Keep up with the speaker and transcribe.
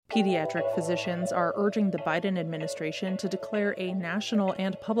Pediatric physicians are urging the Biden administration to declare a national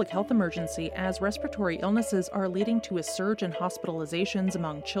and public health emergency as respiratory illnesses are leading to a surge in hospitalizations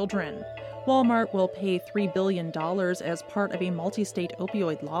among children. Walmart will pay $3 billion as part of a multi-state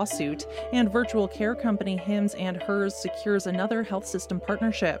opioid lawsuit, and virtual care company Hims & Hers secures another health system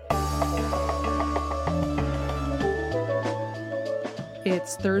partnership.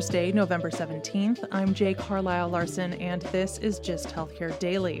 It's Thursday, November 17th. I'm Jay Carlisle Larson, and this is Gist Healthcare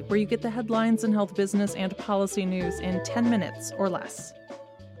Daily, where you get the headlines in health business and policy news in 10 minutes or less.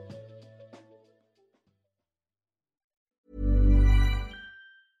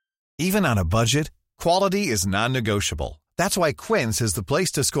 Even on a budget, quality is non-negotiable. That's why Quince is the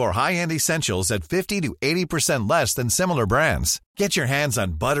place to score high-end essentials at 50 to 80% less than similar brands. Get your hands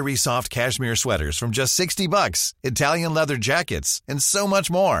on buttery soft cashmere sweaters from just $60, Italian leather jackets, and so much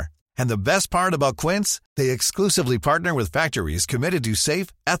more. And the best part about Quince, they exclusively partner with factories committed to safe,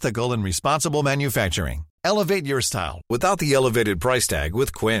 ethical, and responsible manufacturing. Elevate your style without the elevated price tag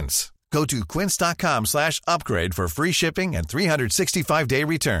with Quince. Go to quince.com/upgrade for free shipping and 365-day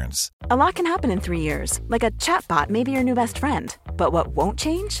returns. A lot can happen in 3 years, like a chatbot may be your new best friend. But what won't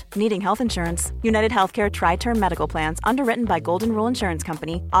change? Needing health insurance. United Healthcare Tri-Term Medical Plans, underwritten by Golden Rule Insurance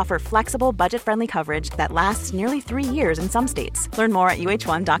Company, offer flexible, budget-friendly coverage that lasts nearly 3 years in some states. Learn more at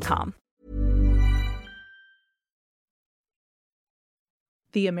uh1.com.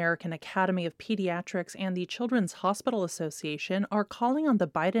 The American Academy of Pediatrics and the Children's Hospital Association are calling on the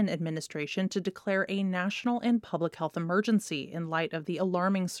Biden administration to declare a national and public health emergency in light of the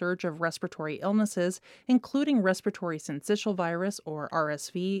alarming surge of respiratory illnesses, including respiratory syncytial virus, or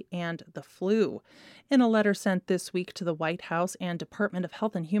RSV, and the flu. In a letter sent this week to the White House and Department of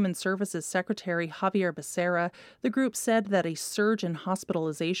Health and Human Services Secretary Xavier Becerra, the group said that a surge in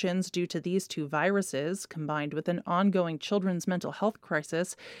hospitalizations due to these two viruses, combined with an ongoing children's mental health crisis,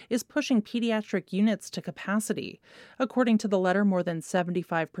 is pushing pediatric units to capacity. According to the letter, more than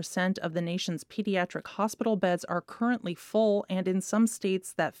 75% of the nation's pediatric hospital beds are currently full, and in some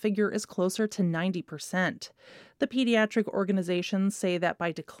states that figure is closer to 90%. The pediatric organizations say that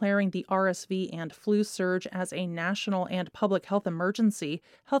by declaring the RSV and flu surge as a national and public health emergency,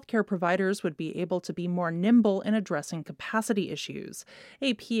 healthcare providers would be able to be more nimble in addressing capacity issues.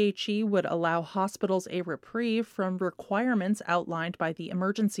 A PHE would allow hospitals a reprieve from requirements outlined by the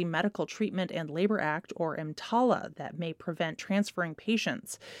Emergency Medical Treatment and Labor Act, or EMTALA, that may prevent transferring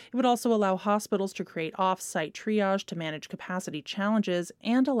patients. It would also allow hospitals to create off-site triage to manage capacity challenges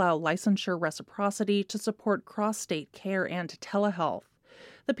and allow licensure reciprocity to support cross-state care and telehealth.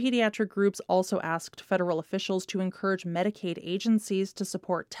 The pediatric groups also asked federal officials to encourage Medicaid agencies to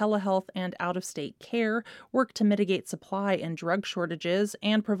support telehealth and out-of-state care, work to mitigate supply and drug shortages,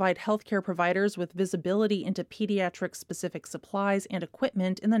 and provide healthcare providers with visibility into pediatric-specific supplies and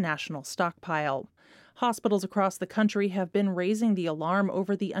equipment in the national stockpile. Hospitals across the country have been raising the alarm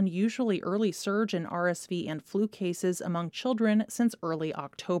over the unusually early surge in RSV and flu cases among children since early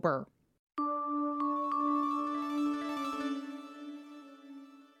October.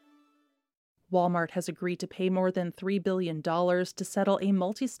 Walmart has agreed to pay more than $3 billion to settle a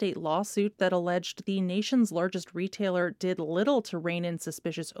multi-state lawsuit that alleged the nation's largest retailer did little to rein in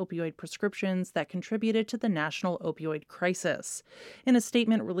suspicious opioid prescriptions that contributed to the national opioid crisis. In a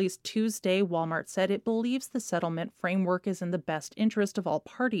statement released Tuesday, Walmart said it believes the settlement framework is in the best interest of all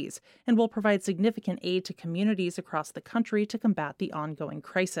parties and will provide significant aid to communities across the country to combat the ongoing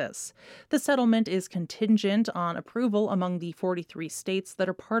crisis. The settlement is contingent on approval among the 43 states that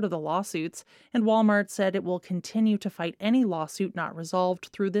are part of the lawsuits, and Walmart said it will continue to fight any lawsuit not resolved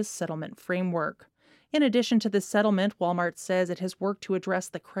through this settlement framework. In addition to this settlement, Walmart says it has worked to address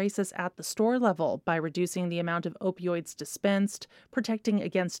the crisis at the store level by reducing the amount of opioids dispensed, protecting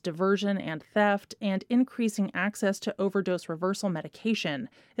against diversion and theft, and increasing access to overdose reversal medication.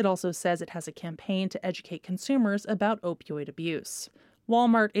 It also says it has a campaign to educate consumers about opioid abuse.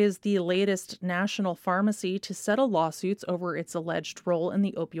 Walmart is the latest national pharmacy to settle lawsuits over its alleged role in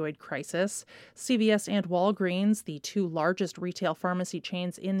the opioid crisis. CVS and Walgreens, the two largest retail pharmacy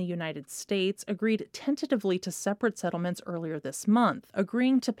chains in the United States, agreed tentatively to separate settlements earlier this month,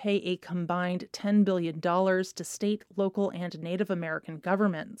 agreeing to pay a combined $10 billion to state, local, and Native American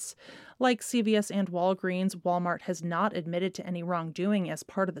governments. Like CVS and Walgreens, Walmart has not admitted to any wrongdoing as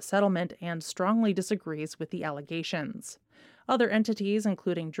part of the settlement and strongly disagrees with the allegations. Other entities,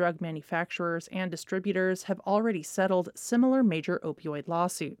 including drug manufacturers and distributors, have already settled similar major opioid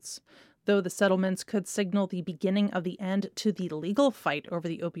lawsuits. Though the settlements could signal the beginning of the end to the legal fight over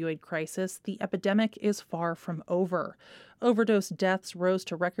the opioid crisis, the epidemic is far from over. Overdose deaths rose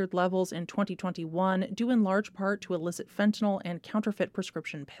to record levels in 2021, due in large part to illicit fentanyl and counterfeit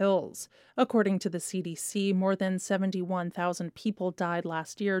prescription pills. According to the CDC, more than 71,000 people died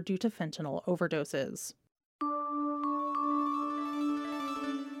last year due to fentanyl overdoses.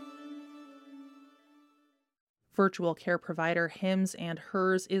 Virtual care provider Hims &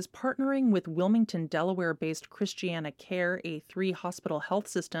 Hers is partnering with Wilmington, Delaware-based Christiana Care, a 3-hospital health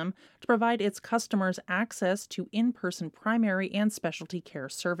system, to provide its customers access to in-person primary and specialty care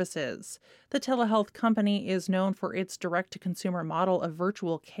services. The telehealth company is known for its direct-to-consumer model of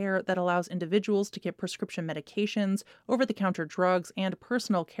virtual care that allows individuals to get prescription medications, over-the-counter drugs, and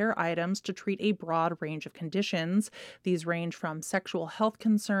personal care items to treat a broad range of conditions. These range from sexual health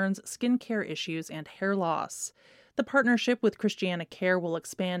concerns, skincare issues, and hair loss. The partnership with Christiana Care will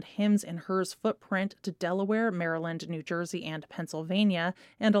expand Hims & Hers' footprint to Delaware, Maryland, New Jersey, and Pennsylvania,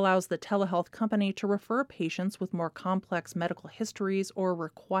 and allows the telehealth company to refer patients with more complex medical histories or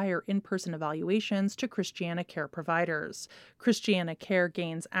require in-person evaluations to Christiana Care providers. Christiana Care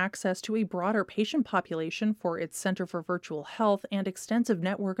gains access to a broader patient population for its Center for Virtual Health and extensive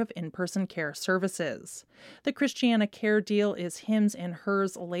network of in-person care services. The Christiana Care deal is Hims &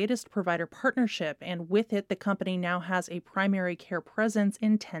 Hers' latest provider partnership, and with it, the company now has a primary care presence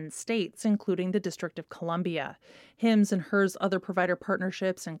in 10 states, including the District of Columbia. Hims & Hers' other provider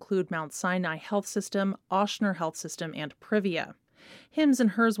partnerships include Mount Sinai Health System, Ochsner Health System, and Privia. Hims &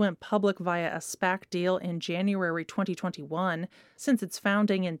 Hers went public via a SPAC deal in January 2021. Since its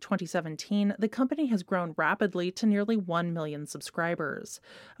founding in 2017, the company has grown rapidly to nearly 1 million subscribers.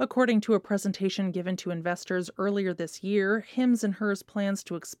 According to a presentation given to investors earlier this year, Hims & Hers plans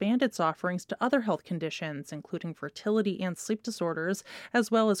to expand its offerings to other health conditions, including fertility and sleep disorders,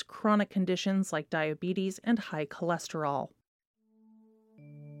 as well as chronic conditions like diabetes and high cholesterol.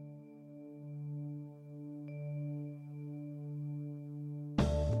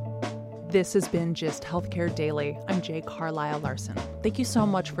 This has been Gist Healthcare Daily. I'm Jay Carlisle Larson. Thank you so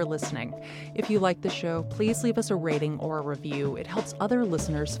much for listening. If you like the show, please leave us a rating or a review. It helps other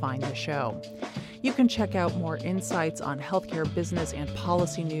listeners find the show. You can check out more insights on healthcare business and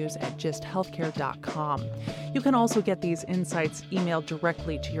policy news at gisthealthcare.com. You can also get these insights emailed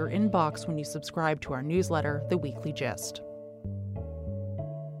directly to your inbox when you subscribe to our newsletter, The Weekly Gist.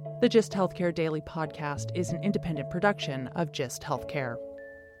 The Gist Healthcare Daily podcast is an independent production of Gist Healthcare.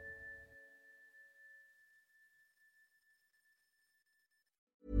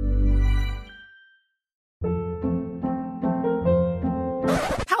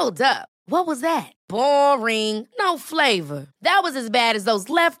 Hold up. What was that? Boring. No flavor. That was as bad as those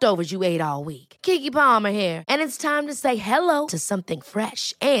leftovers you ate all week. Keke Palmer here. And it's time to say hello to something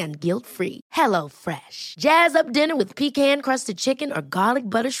fresh and guilt-free. HelloFresh. Jazz up dinner with pecan-crusted chicken or garlic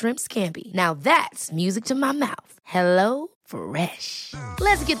butter shrimp scampi. Now that's music to my mouth. HelloFresh.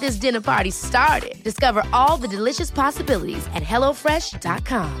 Let's get this dinner party started. Discover all the delicious possibilities at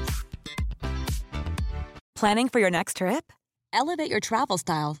HelloFresh.com. Planning for your next trip? Elevate your travel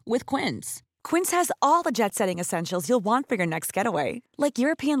style with Quince. Quince has all the jet-setting essentials you'll want for your next getaway, like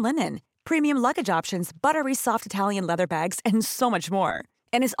European linen, premium luggage options, buttery soft Italian leather bags, and so much more.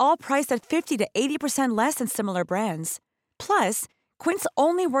 And is all priced at 50 to 80% less than similar brands. Plus, Quince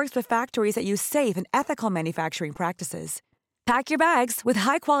only works with factories that use safe and ethical manufacturing practices. Pack your bags with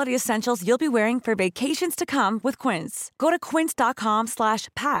high-quality essentials you'll be wearing for vacations to come with Quince. Go to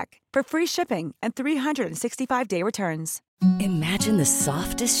quince.com/pack for free shipping and 365-day returns. Imagine the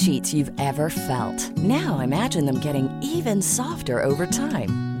softest sheets you've ever felt. Now imagine them getting even softer over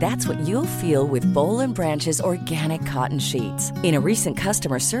time. That's what you'll feel with Boll & Branch's organic cotton sheets. In a recent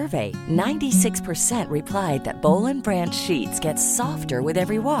customer survey, 96% replied that Boll & Branch sheets get softer with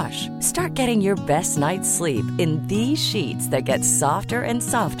every wash. Start getting your best night's sleep in these sheets that get softer and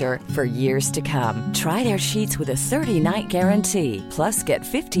softer for years to come. Try their sheets with a 30-night guarantee. Plus, get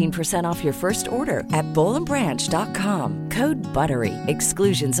 15% off your first order at bollandbranch.com. Code BUTTERY.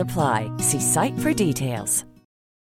 Exclusions apply. See site for details.